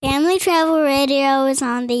Family Travel Radio is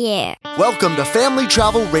on the air. Welcome to Family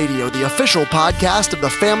Travel Radio, the official podcast of the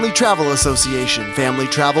Family Travel Association. Family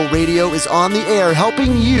Travel Radio is on the air,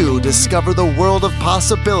 helping you discover the world of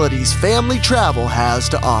possibilities family travel has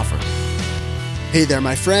to offer. Hey there,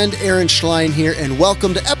 my friend, Aaron Schlein here, and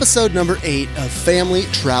welcome to episode number 8 of Family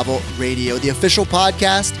Travel Radio, the official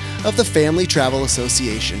podcast of the Family Travel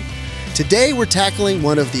Association. Today, we're tackling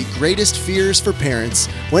one of the greatest fears for parents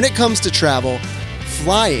when it comes to travel: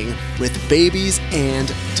 flying with babies and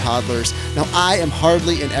toddlers. Now, I am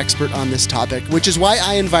hardly an expert on this topic, which is why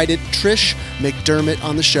I invited Trish McDermott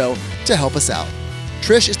on the show to help us out.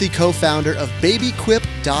 Trish is the co-founder of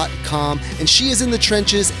BabyQuip.com, and she is in the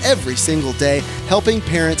trenches every single day, helping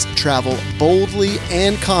parents travel boldly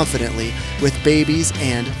and confidently with babies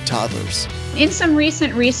and toddlers. In some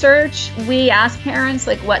recent research, we asked parents,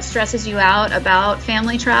 what stresses you out about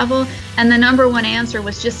family travel? And the number one answer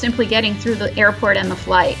was just simply getting through the airport and the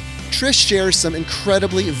flight. Trish shares some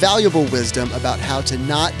incredibly valuable wisdom about how to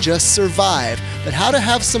not just survive, but how to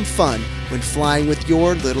have some fun when flying with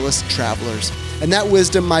your littlest travelers. And that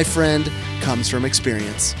wisdom, my friend, comes from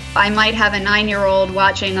experience. I might have a 9-year-old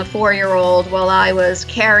watching a 4-year-old while I was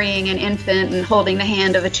carrying an infant and holding the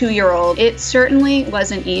hand of a 2-year-old. It certainly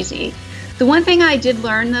wasn't easy. The one thing I did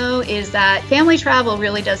learn, though, is that family travel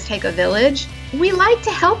really does take a village. We like to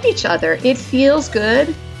help each other. It feels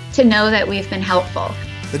good to know that we've been helpful.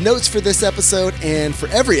 The notes for this episode and for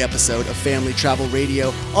every episode of Family Travel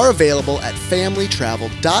Radio are available at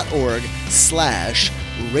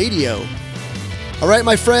familytravel.org/radio. All right,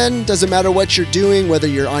 my friend, doesn't matter what you're doing, whether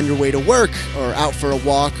you're on your way to work or out for a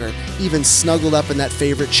walk or even snuggled up in that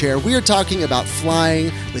favorite chair, we are talking about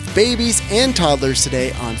flying with babies and toddlers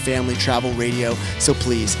today on Family Travel Radio. So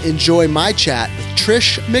please enjoy my chat with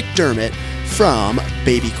Trish McDermott from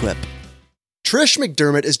BabyQuip. Trish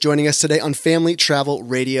McDermott is joining us today on Family Travel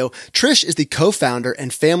Radio. Trish is the co-founder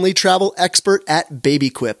and family travel expert at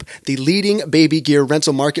BabyQuip, the leading baby gear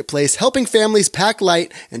rental marketplace, helping families pack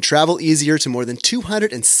light and travel easier to more than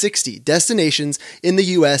 260 destinations in the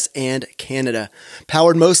U.S. and Canada.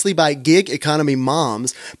 Powered mostly by gig economy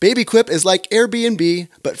moms, BabyQuip is like Airbnb,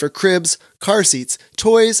 but for cribs, car seats,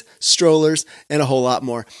 toys, strollers, and a whole lot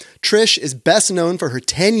more. Trish is best known for her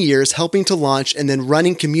 10 years helping to launch and then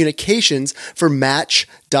running communications for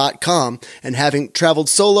Match.com. And having traveled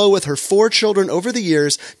solo with her 4 children over the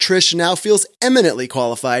years, Trish now feels eminently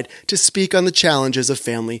qualified to speak on the challenges of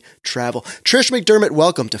family travel. Trish McDermott,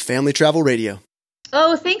 welcome to Family Travel Radio.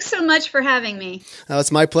 Oh, thanks so much for having me. Oh,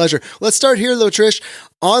 it's my pleasure. Let's start here, though, Trish.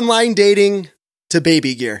 Online dating to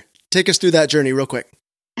baby gear. Take us through that journey real quick.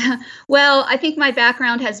 Well, I think my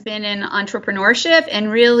background has been in entrepreneurship and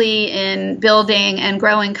really in building and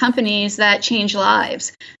growing companies that change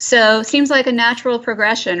lives. So it seems like a natural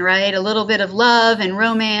progression, right? A little bit of love and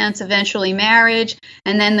romance, eventually marriage,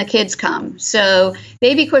 and then the kids come. So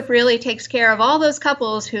BabyQuip really takes care of all those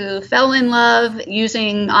couples who fell in love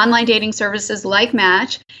using online dating services like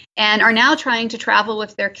Match and are now trying to travel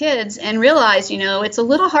with their kids and realize, it's a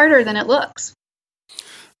little harder than it looks.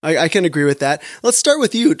 I can agree with that. Let's start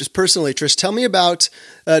with you, just personally, Trish. Tell me about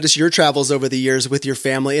just your travels over the years with your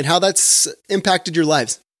family and how that's impacted your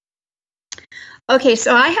lives. Okay,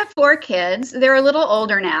 so I have 4 kids. They're a little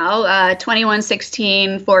older now, 21,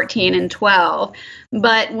 16, 14, and 12.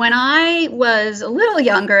 But when I was a little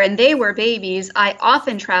younger and they were babies, I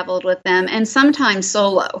often traveled with them and sometimes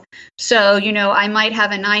solo. So, I might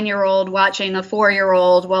have a 9-year-old watching a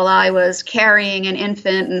 4-year-old while I was carrying an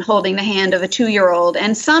infant and holding the hand of a 2-year-old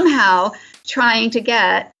and somehow trying to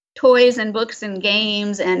get toys and books and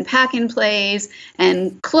games and pack and plays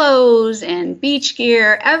and clothes and beach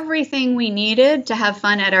gear, everything we needed to have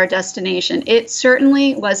fun at our destination. It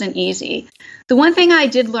certainly wasn't easy. The one thing I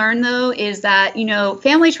did learn, though, is that,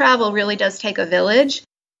 family travel really does take a village.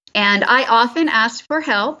 And I often asked for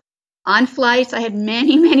help. On flights, I had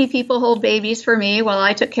many, many people hold babies for me while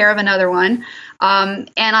I took care of another one. And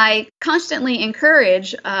I constantly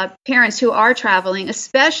encourage parents who are traveling,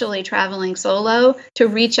 especially traveling solo, to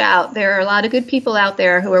reach out. There are a lot of good people out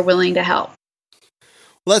there who are willing to help.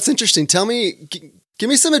 Well, that's interesting. Tell me, give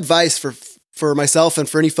me some advice for myself and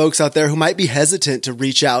for any folks out there who might be hesitant to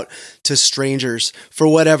reach out to strangers for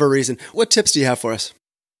whatever reason. What tips do you have for us?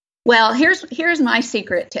 Well, here's my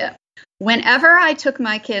secret tip. Whenever I took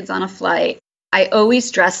my kids on a flight, I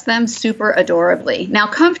always dressed them super adorably. Now,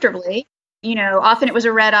 comfortably, often it was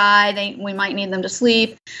a red eye. We might need them to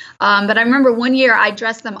sleep. But I remember one year I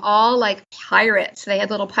dressed them all like pirates. They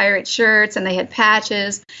had little pirate shirts and they had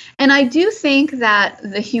patches. And I do think that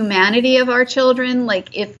the humanity of our children,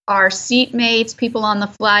 if our seatmates, people on the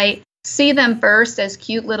flight, see them first as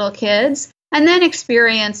cute little kids, and then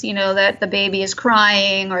experience, that the baby is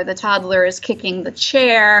crying or the toddler is kicking the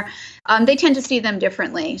chair, they tend to see them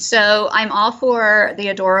differently. So I'm all for the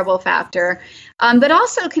adorable factor, but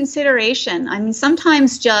also consideration. I mean,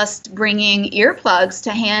 sometimes just bringing earplugs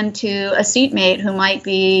to hand to a seatmate who might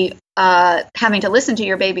be having to listen to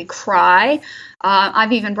your baby cry.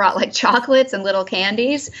 I've even brought like chocolates and little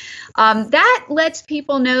candies. That lets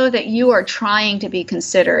people know that you are trying to be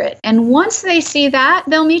considerate. And once they see that,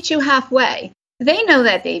 they'll meet you halfway. They know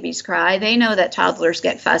that babies cry. They know that toddlers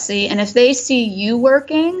get fussy. And if they see you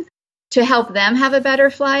working to help them have a better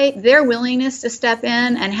flight, their willingness to step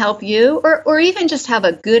in and help you, or even just have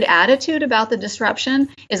a good attitude about the disruption,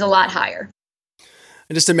 is a lot higher.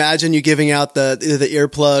 And just imagine you giving out the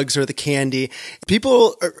earplugs or the candy.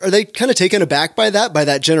 People, are they kind of taken aback by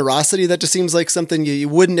that generosity? That just seems like something you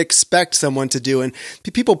wouldn't expect someone to do. And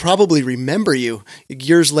people probably remember you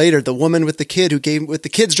years later, the woman with the kid with the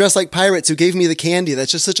kids dressed like pirates who gave me the candy.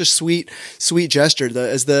 That's just such a sweet gesture.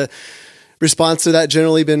 Has the response to that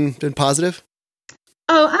generally been positive?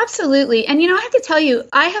 Oh, absolutely. And, I have to tell you,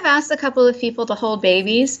 I have asked a couple of people to hold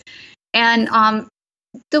babies, and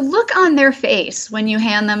the look on their face when you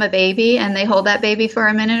hand them a baby and they hold that baby for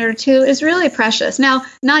a minute or two is really precious. Now,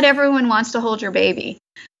 not everyone wants to hold your baby,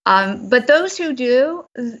 but those who do,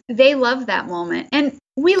 they love that moment. And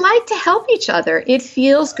we like to help each other. It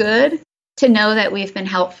feels good to know that we've been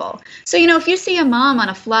helpful. So, if you see a mom on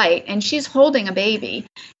a flight and she's holding a baby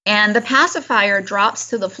and the pacifier drops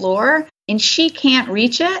to the floor and she can't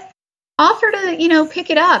reach it, offer to, pick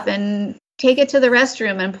it up and take it to the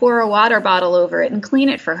restroom and pour a water bottle over it and clean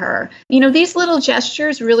it for her. These little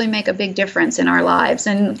gestures really make a big difference in our lives.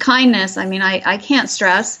 And kindness, I can't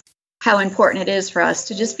stress how important it is for us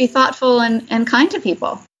to just be thoughtful and kind to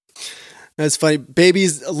people. That's funny.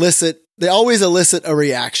 Babies they always elicit a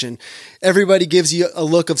reaction. Everybody gives you a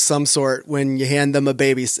look of some sort when you hand them a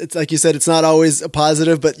baby. It's like you said, it's not always a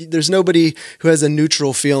positive, but there's nobody who has a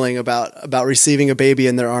neutral feeling about receiving a baby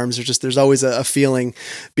in their arms. There's always a feeling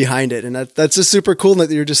behind it. And that's just super cool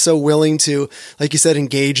that you're just so willing to, like you said,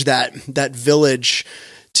 engage that village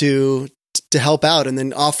to help out, and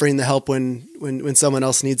then offering the help when someone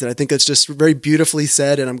else needs it. I think that's just very beautifully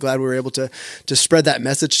said. And I'm glad we were able to spread that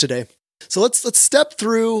message today. So let's step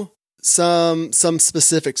through some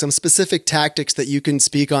specific tactics that you can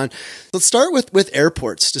speak on. Let's start with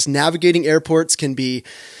airports. Just navigating airports can be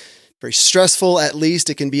very stressful. At least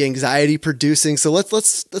it can be anxiety producing. So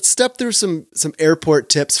let's step through some airport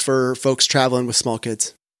tips for folks traveling with small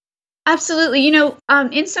kids. Absolutely.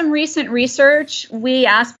 In some recent research, we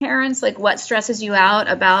asked parents, what stresses you out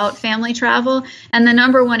about family travel? And the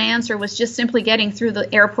number one answer was just simply getting through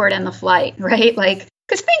the airport and the flight, right?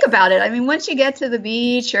 Because think about it. Once you get to the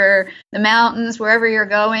beach or the mountains, wherever you're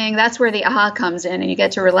going, that's where the aha comes in and you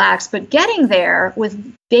get to relax. But getting there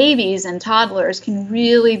with babies and toddlers can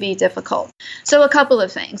really be difficult. So a couple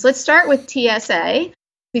of things. Let's start with TSA,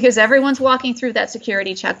 because everyone's walking through that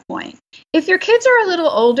security checkpoint. If your kids are a little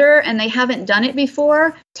older and they haven't done it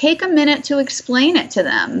before, take a minute to explain it to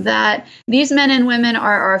them that these men and women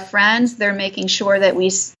are our friends. They're making sure that we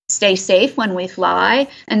stay safe when we fly,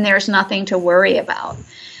 and there's nothing to worry about.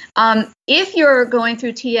 If you're going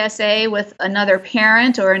through TSA with another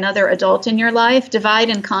parent or another adult in your life, divide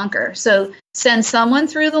and conquer. So send someone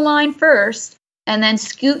through the line first, and then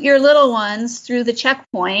scoot your little ones through the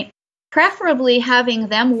checkpoint, preferably having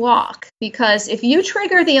them walk, because if you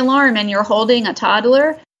trigger the alarm and you're holding a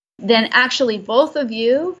toddler, then actually both of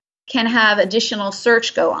you can have additional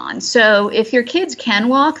search go on. So if your kids can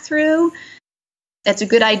walk through, it's a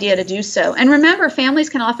good idea to do so. And remember, families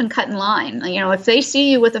can often cut in line. If they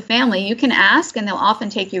see you with a family, you can ask and they'll often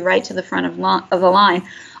take you right to the front of the line.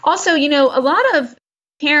 Also, a lot of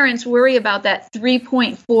parents worry about that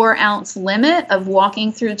 3.4 ounce limit of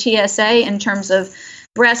walking through TSA in terms of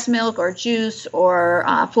breast milk or juice or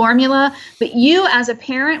formula. But you, as a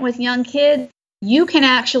parent with young kids, you can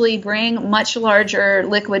actually bring much larger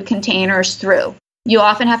liquid containers through. You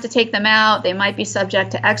often have to take them out. They might be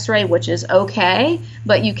subject to X-ray, which is okay,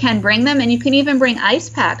 but you can bring them, and you can even bring ice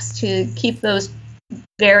packs to keep those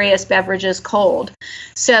various beverages cold.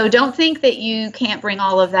 So don't think that you can't bring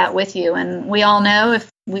all of that with you. And we all know, if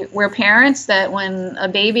we're parents, that when a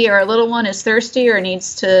baby or a little one is thirsty or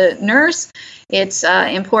needs to nurse, it's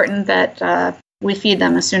important that we feed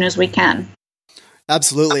them as soon as we can.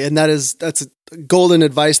 Absolutely. And that's golden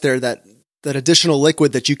advice there, that additional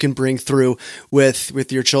liquid that you can bring through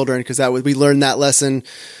with your children, because we learned that lesson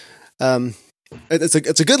It's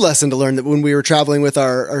a good lesson to learn that when we were traveling with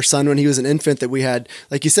our son when he was an infant, that we had,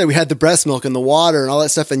 like you said, we had the breast milk and the water and all that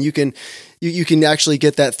stuff, and you can actually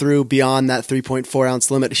get that through beyond that 3.4 ounce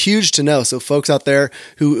limit. Huge to know. So folks out there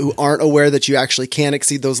who aren't aware that you actually can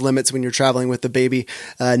exceed those limits when you're traveling with the baby,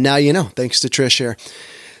 now you know, thanks to Trish here.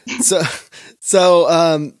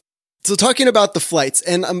 So talking about the flights,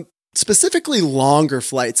 and specifically longer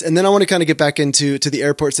flights, and then I want to kind of get back into the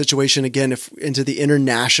airport situation again, into the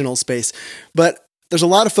international space. But there's a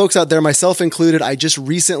lot of folks out there, myself included. I just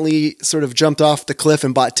recently sort of jumped off the cliff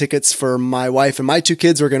and bought tickets for my wife and my two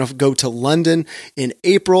kids. We're going to go to London in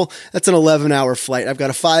April. That's an 11-hour flight. I've got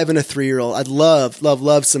a 5 and a 3-year-old. I'd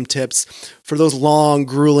love some tips for those long,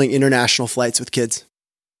 grueling international flights with kids.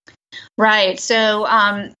 Right. So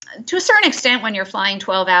to a certain extent, when you're flying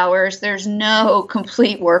 12 hours, there's no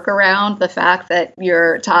complete workaround the fact that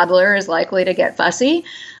your toddler is likely to get fussy.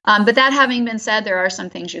 But that having been said, there are some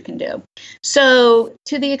things you can do. So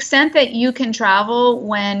to the extent that you can travel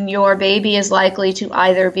when your baby is likely to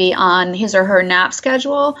either be on his or her nap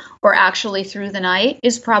schedule or actually through the night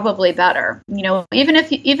is probably better. You know, even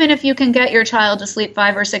if you can get your child to sleep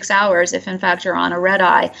 5 or 6 hours, if in fact you're on a red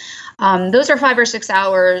eye, those are 5 or 6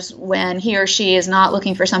 hours when he or she is not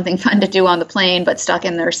looking for something fun to do on the plane, but stuck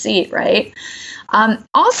in their seat, right?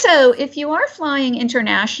 Also, if you are flying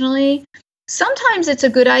internationally, sometimes it's a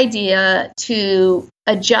good idea to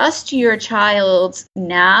adjust your child's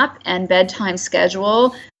nap and bedtime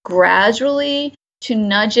schedule gradually to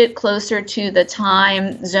nudge it closer to the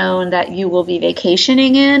time zone that you will be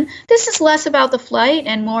vacationing in. This is less about the flight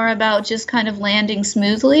and more about just kind of landing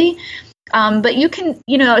smoothly. But you can,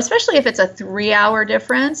 you know, especially if it's a 3-hour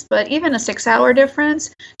difference, but even a 6-hour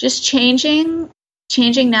difference, just changing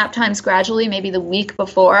nap times gradually, maybe the week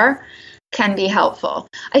before, can be helpful.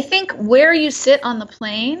 I think where you sit on the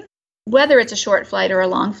plane, whether it's a short flight or a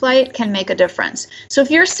long flight, can make a difference. So if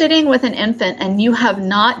you're sitting with an infant and you have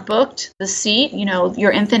not booked the seat, you know,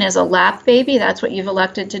 your infant is a lap baby, that's what you've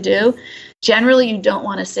elected to do, generally you don't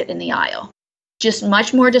want to sit in the aisle. Just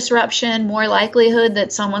much more disruption, more likelihood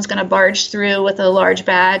that someone's going to barge through with a large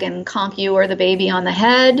bag and conk you or the baby on the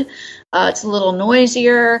head. It's a little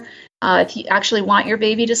noisier. If you actually want your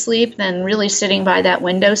baby to sleep, then really sitting by that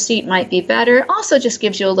window seat might be better. Also just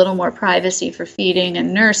gives you a little more privacy for feeding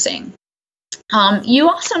and nursing. You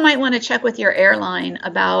also might want to check with your airline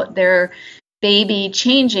about their baby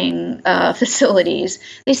changing facilities.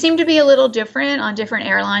 They seem to be a little different on different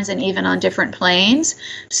airlines and even on different planes.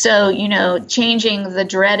 So, you know, changing the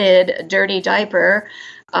dreaded dirty diaper,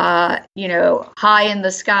 you know, high in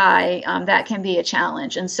the sky, that can be a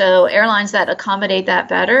challenge. And so airlines that accommodate that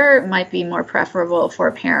better might be more preferable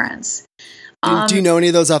for parents. Do you know any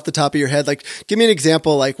of those off the top of your head? Like, give me an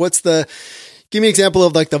example. Like, give me an example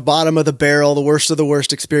of like the bottom of the barrel, the worst of the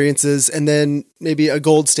worst experiences, and then maybe a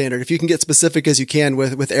gold standard, if you can get specific as you can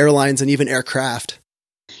with airlines and even aircraft.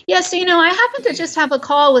 Yeah, so, you know, I happened to just have a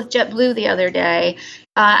call with JetBlue the other day,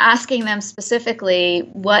 asking them specifically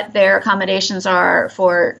what their accommodations are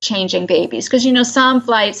for changing babies. Because, you know, some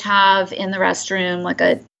flights have in the restroom like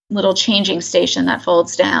a little changing station that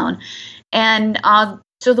folds down. And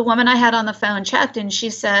so the woman I had on the phone checked, and she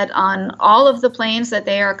said on all of the planes that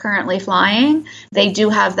they are currently flying, they do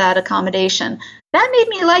have that accommodation. That made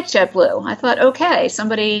me like JetBlue. I thought, okay,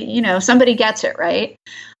 somebody gets it, right?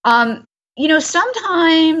 You know,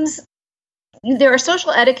 sometimes there are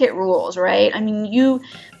social etiquette rules, right? I mean,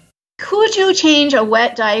 could you change a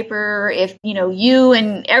wet diaper if, you know, you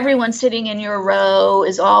and everyone sitting in your row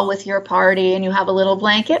is all with your party and you have a little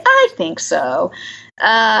blanket? I think so.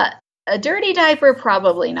 A dirty diaper,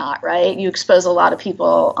 probably not, right? You expose a lot of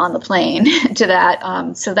people on the plane to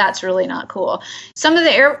that, so that's really not cool. Some of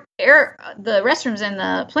the the restrooms in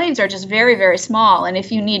the planes are just very, very small, and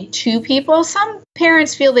if you need 2 people, some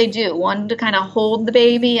parents feel they do, one to kind of hold the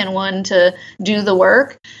baby and one to do the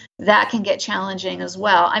work. That can get challenging as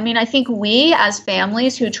well. I mean, I think we as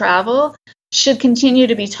families who travel should continue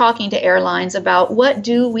to be talking to airlines about what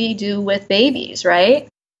do we do with babies, right?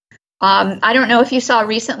 I don't know if you saw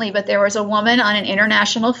recently, but there was a woman on an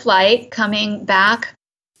international flight coming back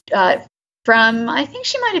from, I think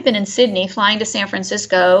she might have been in Sydney, flying to San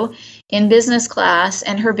Francisco in business class,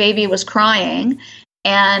 and her baby was crying.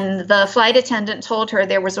 And the flight attendant told her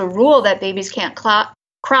there was a rule that babies can't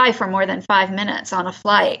cry for more than 5 minutes on a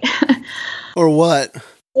flight. Or what?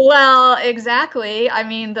 Well, exactly. I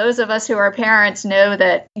mean, those of us who are parents know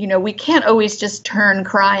that, you know, we can't always just turn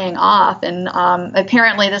crying off. And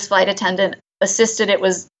apparently this flight attendant insisted it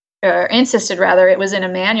was in a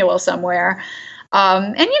manual somewhere.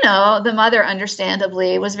 And, the mother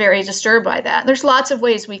understandably was very disturbed by that. There's lots of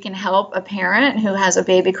ways we can help a parent who has a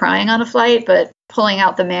baby crying on a flight, but pulling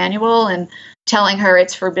out the manual and telling her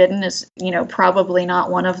it's forbidden is, probably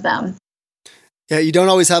not one of them. Yeah, you don't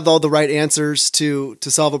always have all the right answers to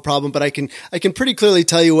solve a problem, but I can pretty clearly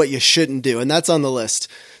tell you what you shouldn't do, and that's on the list.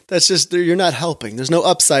 That's just, you're not helping. There's no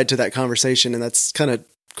upside to that conversation, and that's kind of,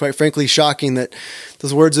 quite frankly, shocking that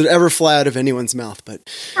those words would ever fly out of anyone's mouth. But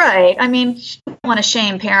right. I mean, you don't want to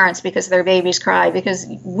shame parents because their babies cry, because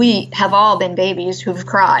we have all been babies who've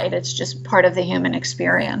cried. It's just part of the human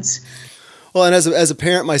experience. Well, and as a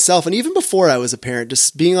parent myself, and even before I was a parent,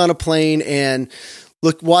 just being on a plane and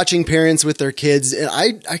watching parents with their kids, and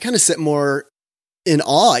I kind of sit more in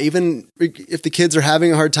awe, even if the kids are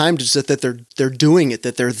having a hard time, just that they're doing it,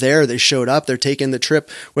 that they're there, they showed up, they're taking the trip,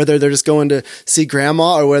 whether they're just going to see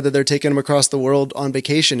grandma or whether they're taking them across the world on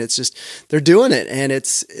vacation. It's just, they're doing it. And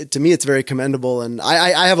to me, it's very commendable. And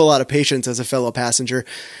I have a lot of patience as a fellow passenger.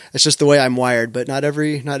 It's just the way I'm wired, but not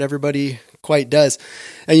everybody quite does.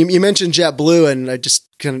 And you mentioned JetBlue, and I just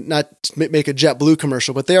kind of not make a JetBlue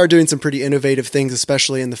commercial, but they are doing some pretty innovative things,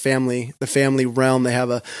 especially in the family realm. They have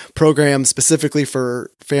a program specifically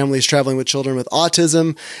for families traveling with children with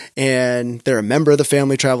autism, and they're a member of the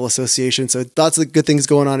Family Travel Association. So lots of good things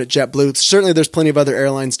going on at JetBlue. Certainly there's plenty of other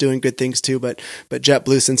airlines doing good things too, but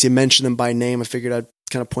JetBlue, since you mentioned them by name, I figured I'd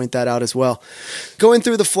kind of point that out as well. Going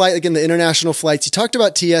through the flight, again, the international flights, you talked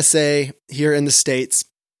about TSA here in the States.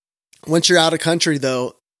 Once you're out of country,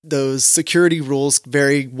 though, those security rules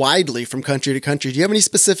vary widely from country to country. Do you have any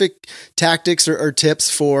specific tactics or tips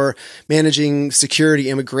for managing security,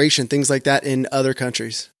 immigration, things like that in other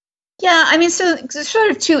countries? Yeah, I mean, so sort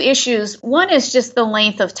of two issues. One is just the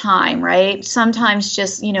length of time, right? Sometimes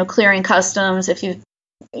just, clearing customs, if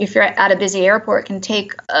you're at a busy airport, can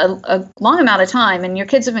take a long amount of time, and your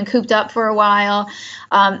kids have been cooped up for a while.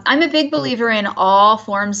 I'm a big believer in all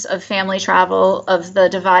forms of family travel, of the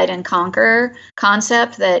divide and conquer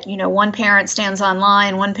concept, that, one parent stands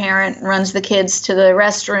online, one parent runs the kids to the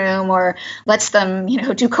restroom or lets them,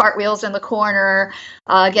 do cartwheels in the corner,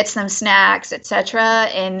 gets them snacks, etc.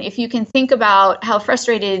 And if you can think about how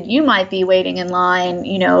frustrated you might be waiting in line,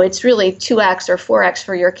 it's really 2x or 4x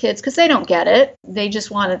for your kids, because they don't get it. They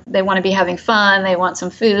just want to be having fun. They want some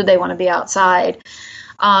food. They want to be outside.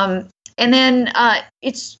 And then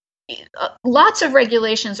it's lots of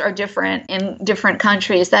regulations are different in different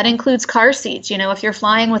countries. That includes car seats. If you're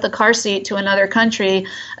flying with a car seat to another country,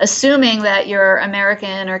 assuming that your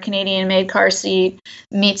American or Canadian made car seat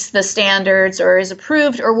meets the standards or is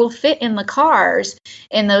approved or will fit in the cars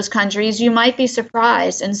in those countries, you might be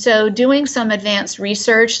surprised. And so doing some advanced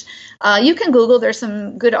research, you can Google, there's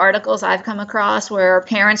some good articles I've come across where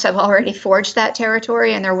parents have already forged that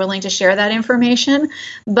territory and they're willing to share that information.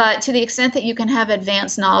 But to the extent that you can have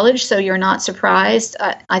advanced knowledge so you're not surprised,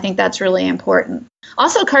 I think that's really important.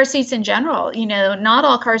 Also, car seats in general, not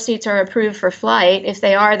all car seats are approved for flight. If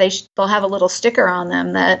they are, they'll have a little sticker on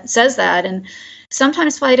them that says that. And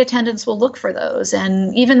sometimes flight attendants will look for those.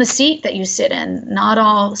 And even the seat that you sit in, not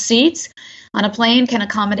all seats on a plane can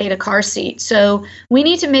accommodate a car seat. So we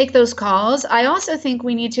need to make those calls. I also think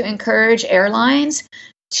we need to encourage airlines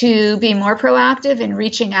to be more proactive in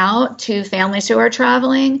reaching out to families who are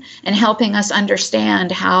traveling and helping us understand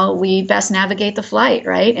how we best navigate the flight,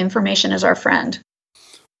 right? Information is our friend.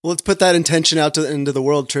 Well, let's put that intention out into the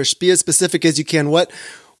world, Trish. Be as specific as you can. What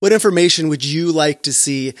information would you like to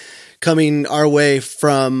see coming our way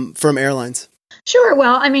from airlines? Sure.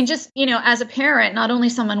 Well, I mean, just, as a parent, not only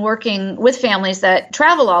someone working with families that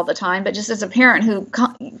travel all the time, but just as a parent who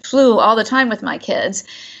flew all the time with my kids,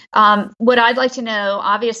 what I'd like to know,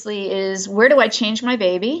 obviously, is where do I change my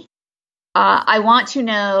baby? I want to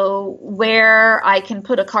know where I can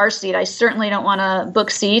put a car seat. I certainly don't want to book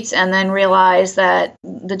seats and then realize that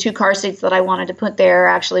the 2 car seats that I wanted to put there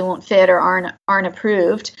actually won't fit or aren't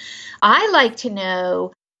approved. I like to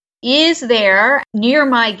know, is there near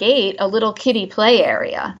my gate a little kiddie play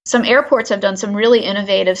area? Some airports have done some really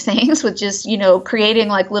innovative things with just, creating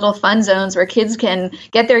like little fun zones where kids can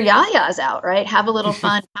get their yayas out, right? Have a little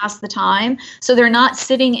fun, pass the time. So they're not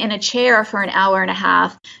sitting in a chair for an hour and a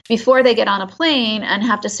half before they get on a plane and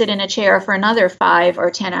have to sit in a chair for another 5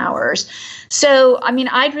 or 10 hours. So, I mean,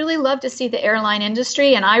 I'd really love to see the airline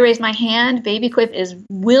industry, and I raise my hand, BabyQuip is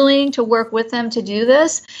willing to work with them to do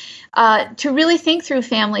this. To really think through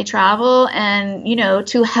family travel and,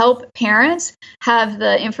 to help parents have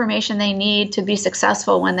the information they need to be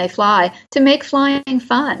successful when they fly, to make flying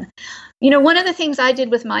fun. One of the things I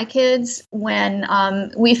did with my kids when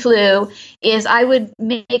we flew is I would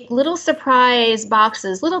make little surprise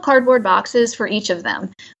boxes, little cardboard boxes for each of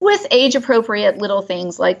them with age-appropriate little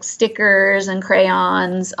things like stickers and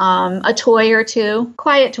crayons, a toy or two,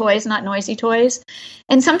 quiet toys, not noisy toys.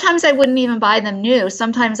 And sometimes I wouldn't even buy them new.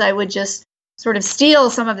 Sometimes I would just sort of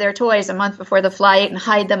steal some of their toys a month before the flight and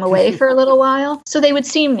hide them away for a little while so they would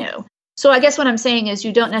seem new. So I guess what I'm saying is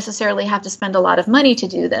you don't necessarily have to spend a lot of money to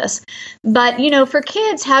do this. But, for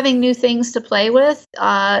kids, having new things to play with,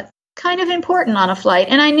 kind of important on a flight.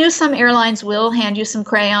 And I knew some airlines will hand you some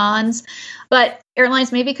crayons, but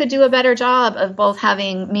airlines maybe could do a better job of both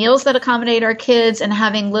having meals that accommodate our kids and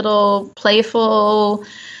having little playful,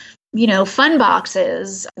 fun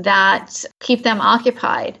boxes that keep them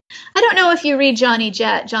occupied. I don't know if you read Johnny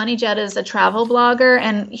Jett. Johnny Jett is a travel blogger,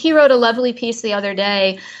 and he wrote a lovely piece the other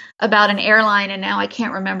day about an airline, and now I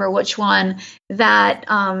can't remember which one, that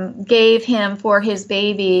gave him for his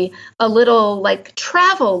baby a little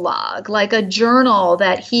travel log, like a journal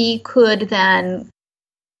that he could then,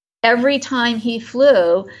 every time he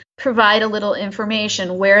flew, provide a little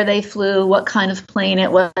information, where they flew, what kind of plane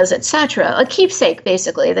it was, etc. A keepsake,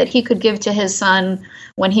 basically, that he could give to his son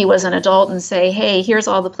when he was an adult and say, hey, here's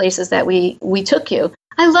all the places that we took you.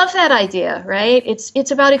 I love that idea, right?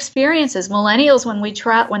 It's about experiences. Millennials,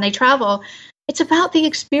 when they travel, it's about the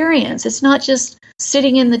experience. It's not just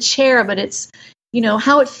sitting in the chair, but it's,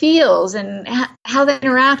 how it feels and how they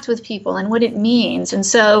interact with people and what it means. And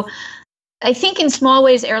so I think in small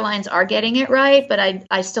ways, airlines are getting it right, but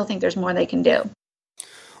I still think there's more they can do.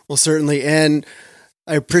 Well, certainly. And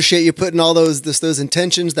I appreciate you putting all those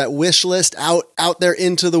intentions, that wish list out there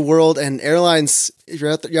into the world. And airlines, if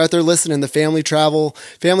you're out there listening, the family travel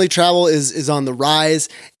is on the rise.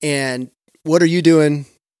 And what are you doing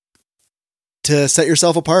to set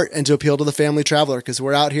yourself apart and to appeal to the family traveler? Because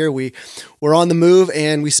we're out here, we're on the move,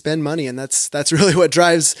 and we spend money, and that's really what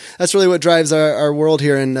drives our world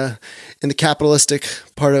here in the capitalistic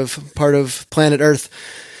part of planet Earth.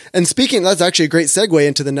 And speaking, that's actually a great segue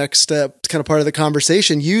into the next kind of part of the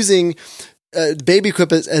conversation, using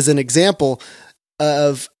BabyQuip as an example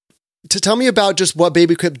to tell me about just what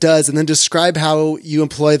BabyQuip does, and then describe how you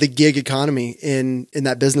employ the gig economy in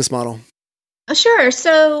that business model. Sure.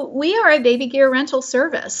 So we are a baby gear rental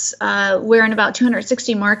service. We're in about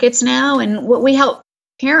 260 markets now. And what we help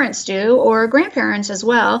parents do, or grandparents as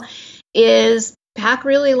well, is pack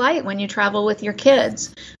really light when you travel with your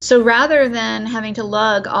kids. So rather than having to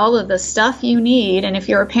lug all of the stuff you need, and if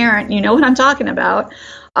you're a parent, you know what I'm talking about,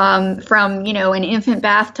 from, an infant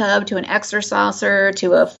bathtub to an exercise saucer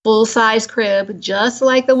to a full-size crib, just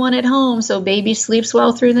like the one at home, so baby sleeps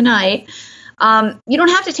well through the night. You don't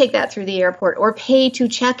have to take that through the airport or pay to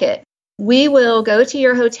check it. We will go to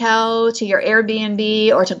your hotel, to your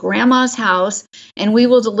Airbnb, or to grandma's house, and we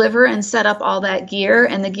will deliver and set up all that gear.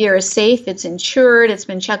 And the gear is safe, it's insured, it's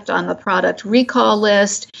been checked on the product recall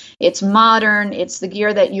list, it's modern, it's the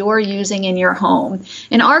gear that you're using in your home.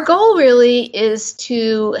 And our goal really is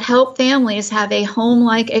to help families have a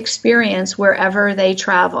home-like experience wherever they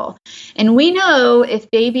travel. And we know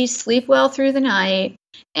if babies sleep well through the night,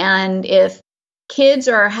 and if kids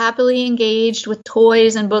are happily engaged with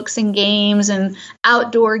toys and books and games and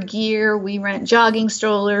outdoor gear, we rent jogging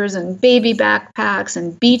strollers and baby backpacks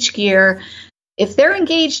and beach gear. If they're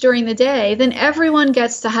engaged during the day, then everyone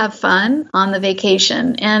gets to have fun on the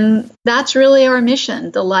vacation. And that's really our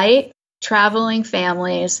mission. Delight traveling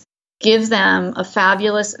families, give them a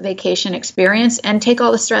fabulous vacation experience, and take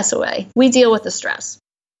all the stress away. We deal with the stress.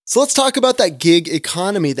 So let's talk about that gig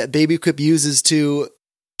economy that BabyQuip uses to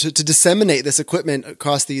disseminate this equipment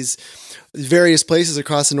across these various places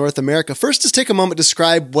across North America. First, just take a moment to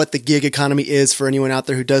describe what the gig economy is for anyone out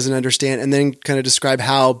there who doesn't understand, and then kind of describe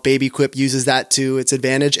how BabyQuip uses that to its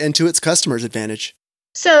advantage and to its customers' advantage.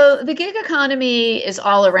 So the gig economy is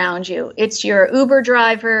all around you. It's your Uber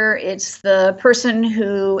driver. It's the person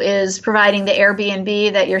who is providing the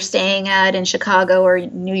Airbnb that you're staying at in Chicago or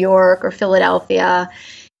New York or Philadelphia.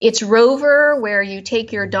 It's Rover, where you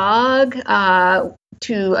take your dog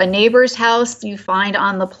to a neighbor's house you find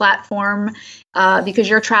on the platform because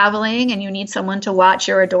you're traveling and you need someone to watch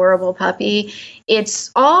your adorable puppy. It's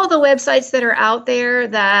all the websites that are out there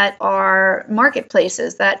that are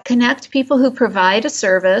marketplaces that connect people who provide a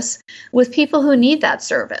service with people who need that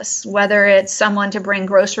service, whether it's someone to bring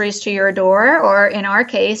groceries to your door, or in our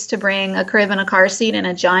case, to bring a crib and a car seat and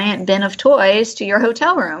a giant bin of toys to your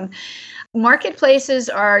hotel room. Marketplaces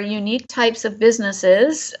are unique types of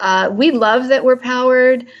businesses. We love that we're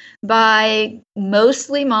powered by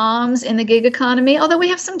mostly moms in the gig economy, although we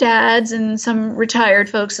have some dads and some retired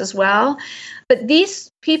folks as well. But these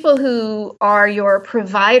people who are your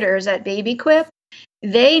providers at BabyQuip,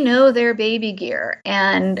 they know their baby gear,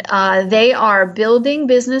 and they are building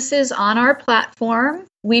businesses on our platform.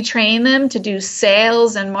 We train them to do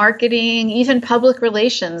sales and marketing, even public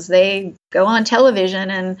relations. They go on television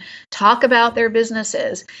and talk about their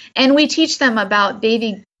businesses. And we teach them about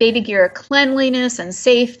baby gear cleanliness and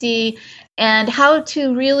safety, and how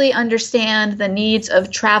to really understand the needs of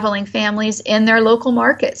traveling families in their local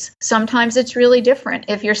markets. Sometimes it's really different.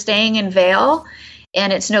 If you're staying in Vail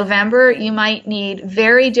and it's November, you might need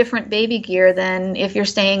very different baby gear than if you're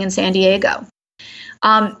staying in San Diego.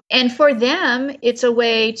 And for them, it's a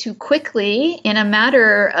way to quickly, in a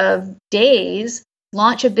matter of days,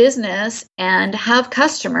 launch a business and have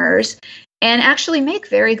customers and actually make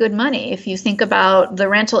very good money. If you think about the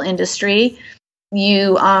rental industry,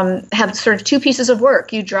 you have sort of two pieces of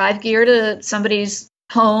work. You drive gear to somebody's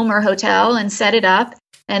home or hotel and set it up,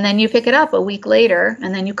 and then you pick it up a week later,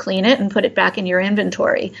 and then you clean it and put it back in your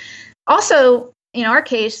inventory. Also, in our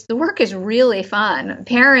case, the work is really fun.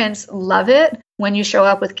 Parents love it when you show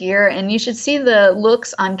up with gear, and you should see the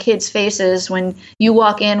looks on kids' faces when you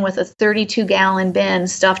walk in with a 32-gallon bin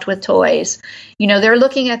stuffed with toys. You know, they're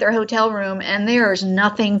looking at their hotel room and there's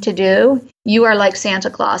nothing to do. You are like Santa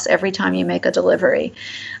Claus every time you make a delivery.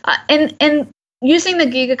 And using the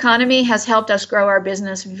gig economy has helped us grow our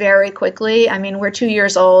business very quickly. I mean, we're 2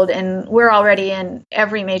 years old and we're already in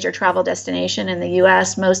every major travel destination in the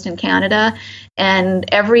US, most in Canada.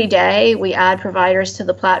 And every day we add providers to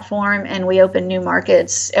the platform and we open new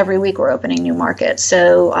markets. Every week we're opening new markets.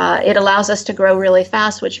 So it allows us to grow really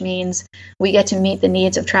fast, which means we get to meet the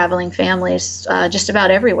needs of traveling families just about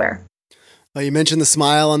everywhere. You mentioned the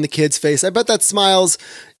smile on the kid's face. I bet that smile's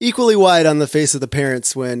equally wide on the face of the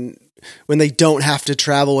parents when they don't have to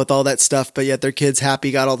travel with all that stuff, but yet their kid's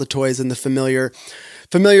happy, got all the toys and the familiar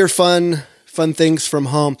fun things from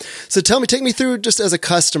home. So tell me, take me through just as a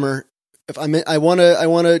customer. If I want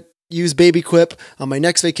to use BabyQuip on my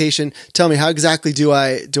next vacation, tell me, how exactly do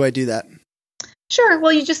I do that? Sure.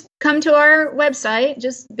 Well, you just come to our website,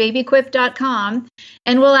 just babyquip.com,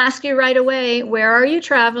 and we'll ask you right away, where are you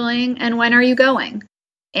traveling and when are you going?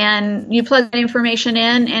 And you plug that information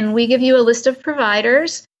in and we give you a list of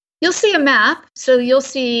providers. You'll see a map. So you'll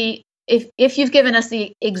see if you've given us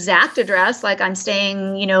the exact address, like I'm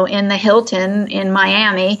staying, in the Hilton in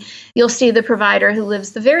Miami, you'll see the provider who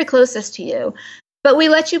lives the very closest to you. But we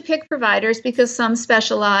let you pick providers because some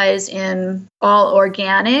specialize in all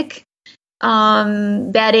organic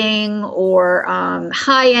bedding or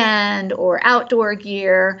high-end or outdoor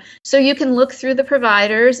gear. So you can look through the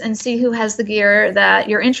providers and see who has the gear that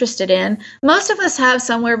you're interested in. Most of us have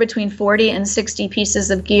somewhere between 40 and 60 pieces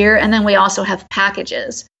of gear, and then we also have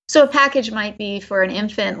packages. So a package might be for an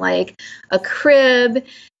infant, like a crib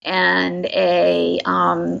and a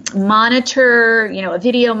monitor, a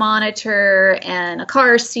video monitor and a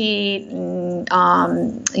car seat, and,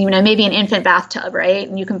 maybe an infant bathtub, right?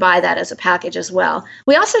 And you can buy that as a package as well.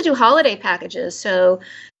 We also do holiday packages. So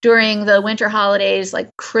during the winter holidays like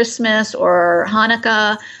Christmas or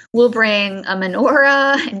Hanukkah, we'll bring a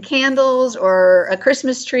menorah and candles or a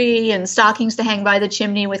Christmas tree and stockings to hang by the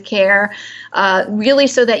chimney with care, really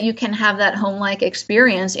so that you can have that home-like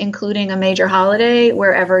experience, including a major holiday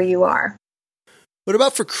wherever you are. What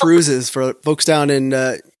about for cruises for folks down in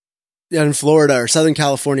Florida or Southern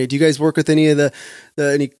California? Do you guys work with any of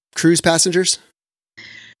any cruise passengers?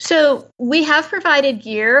 So we have provided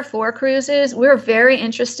gear for cruises. We're very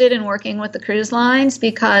interested in working with the cruise lines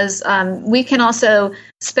because we can also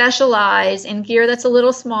specialize in gear that's a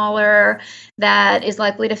little smaller, that is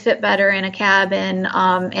likely to fit better in a cabin.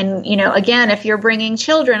 Again, if you're bringing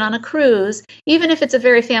children on a cruise, even if it's a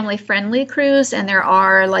very family-friendly cruise and there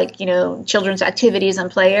are children's activities and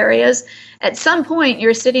play areas, at some point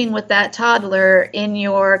you're sitting with that toddler in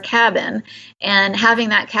your cabin, and having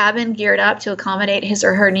that cabin geared up to accommodate his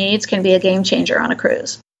or her needs can be a game changer on a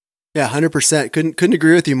cruise. Yeah, 100%. Couldn't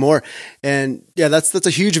agree with you more. And yeah, that's a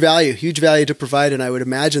huge value to provide. And I would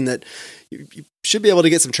imagine that you should be able to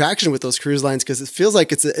get some traction with those cruise lines because it feels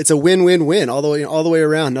like it's a win-win-win all the way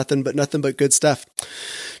around. Nothing but good stuff.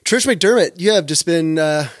 Trish McDermott, you have just been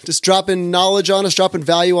just dropping knowledge on us, dropping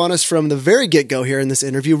value on us from the very get-go here in this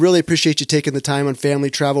interview. Really appreciate you taking the time on Family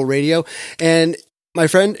Travel Radio. And my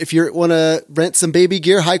friend, if you want to rent some baby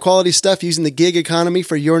gear, high quality stuff using the gig economy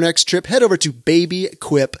for your next trip, head over to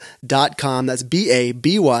babyquip.com. That's BABYQUIP.com.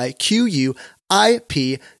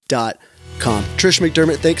 Trish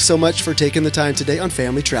McDermott, thanks so much for taking the time today on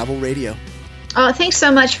Family Travel Radio. Oh, thanks so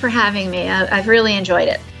much for having me. I've really enjoyed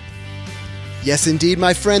it. Yes, indeed,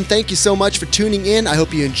 my friend. Thank you so much for tuning in. I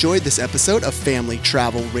hope you enjoyed this episode of Family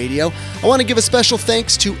Travel Radio. I want to give a special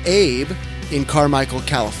thanks to Abe in Carmichael,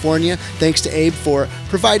 California. Thanks to Abe for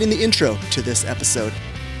providing the intro to this episode.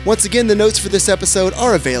 Once again, the notes for this episode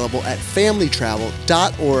are available at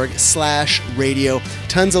familytravel.org/radio.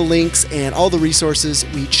 Tons of links and all the resources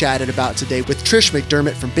we chatted about today with Trish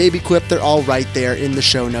McDermott from Baby Quip. They're all right there in the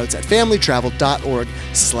show notes at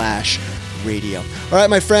familytravel.org/radio. All right,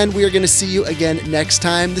 my friend, we are going to see you again next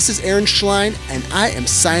time. This is Aaron Schlein, and I am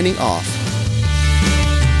signing off.